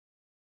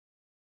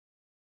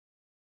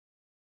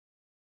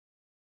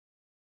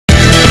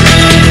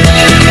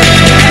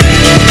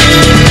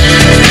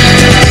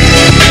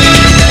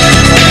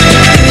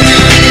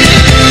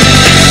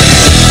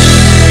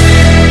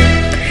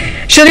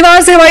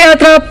शनिवार से हवाई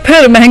यात्रा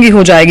फिर महंगी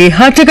हो जाएगी।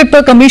 हर टिकट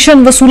पर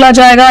कमीशन वसूला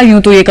जाएगा। यूं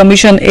तो ये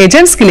कमीशन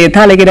एजेंट्स के लिए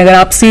था, लेकिन अगर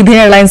आप सीधे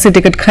एयरलाइन से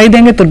टिकट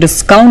खरीदेंगे तो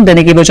डिस्काउंट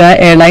देने की बजाय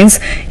एयरलाइंस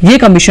ये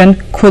कमीशन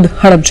खुद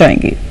हड़प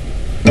जाएंगी।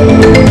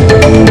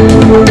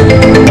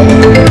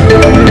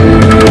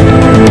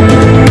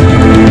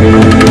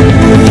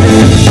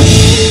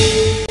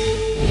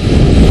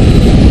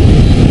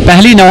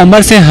 पहली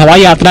नवंबर से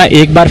हवाई यात्रा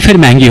एक बार फिर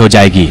महंगी हो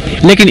जाएगी,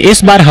 लेकिन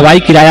इस बार हवाई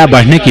किराया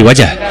बढ़ने की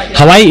वजह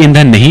हवाई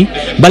ईंधन नहीं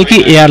बल्कि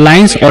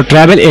एयरलाइंस और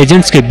ट्रैवल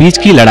एजेंट्स के बीच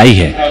की लड़ाई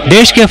है।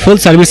 देश के फुल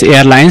सर्विस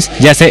एयरलाइंस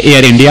जैसे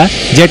एयर इंडिया,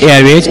 जेट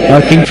एयरवेज और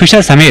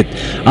किंगफिशर समेत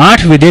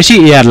 8 विदेशी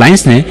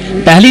एयरलाइंस ने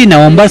पहली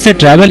नवंबर से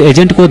ट्रैवल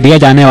एजेंट को दिया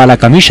जाने वाला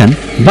कमीशन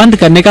बंद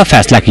करने का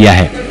फैसला किया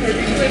है।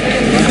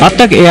 अब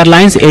तक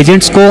एयरलाइंस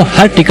एजेंट्स को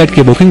हर टिकट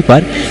की बुकिंग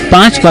पर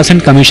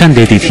 5% कमीशन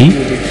देती थी।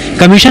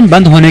 कमीशन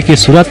बंद होने की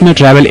सूरत में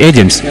ट्रैवल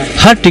एजेंट्स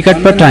हर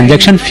टिकट पर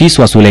ट्रांजैक्शन फीस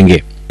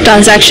वसूलेंगे।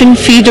 ट्रांजैक्शन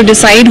फी जो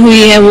डिसाइड हुई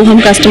है वो हम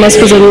कस्टमर्स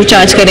को जरूर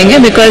चार्ज करेंगे,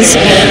 बिकॉज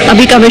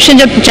अभी कमीशन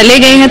जब चले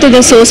गए हैं तो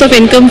the source of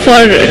income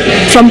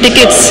from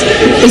tickets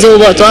is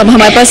over. तो अब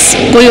हमारे पास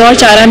कोई और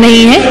चारा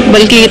नहीं है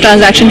बल्कि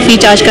ट्रांजैक्शन फी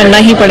चार्ज करना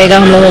ही पड़ेगा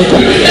हम लोगों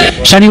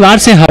को। शनिवार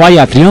से हवाई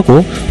यात्रियों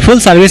को फुल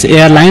सर्विस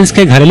एयरलाइंस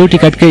के घरेलू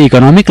टिकट के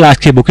इकोनॉमी क्लास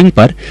की बुकिंग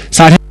पर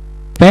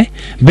 ₹550,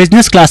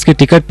 बिजनेस क्लास के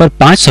टिकट पर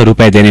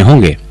 ₹500 देने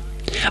होंगे।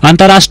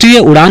 अंतर्राष्ट्रीय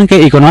उड़ान के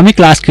इकोनॉमी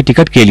क्लास की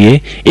टिकट के लिए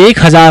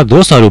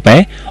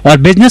 ₹1,200 और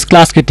बिजनेस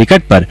क्लास की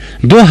टिकट पर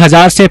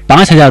 2,000 से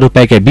 5,000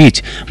 रुपए के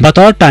बीच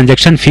बतौर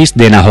ट्रांजैक्शन फीस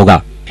देना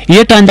होगा।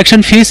 ये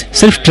ट्रांजैक्शन फीस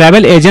सिर्फ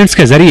ट्रैवल एजेंट्स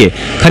के जरिए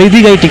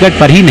खरीदी गई टिकट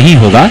पर ही नहीं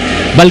होगा,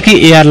 बल्कि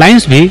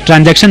एयरलाइंस भी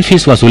ट्रांजैक्शन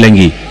फीस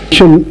वसूलेंगी।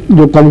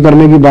 जो कम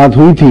करने की बात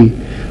हुई थी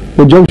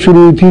वो जब शुरू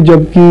हुई थी,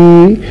 जबकि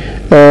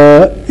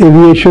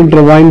एविएशन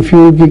टरबाइन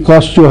फ्यूल की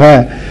कॉस्ट जो है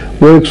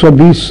वो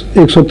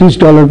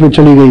 $130 पे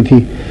चली गई थी।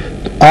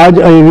 तो आज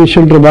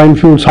एविएशन टरबाइन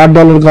फ्यूल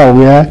 $60 का हो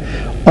गया है,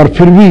 और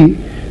फिर भी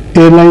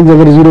एयरलाइंस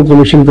अगर जीरो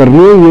कमीशन कर रही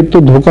है, ये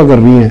तो धोखा कर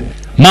रही है।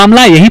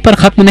 मामला यहीं पर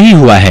खत्म नहीं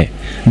हुआ है।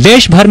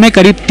 देश भर में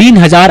करीब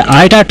 3,000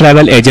 आइटा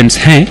ट्रैवल एजेंट्स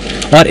हैं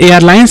और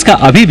एयरलाइंस का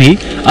अभी भी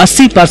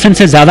 80%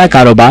 से ज्यादा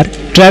कारोबार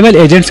ट्रैवल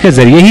एजेंट्स के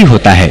जरिए ही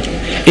होता है।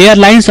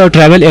 एयरलाइंस और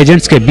ट्रैवल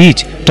एजेंट्स के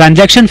बीच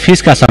ट्रांजैक्शन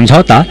फीस का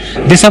समझौता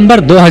दिसंबर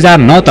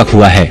 2009 तक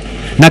हुआ है।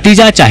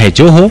 नतीजा चाहे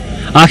जो हो,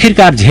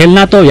 आखिरकार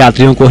झेलना तो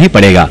यात्रियों को ही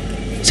पड़ेगा।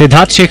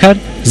 सिद्धार्थ शेखर,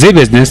 जी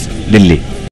बिजनेस, दिल्ली।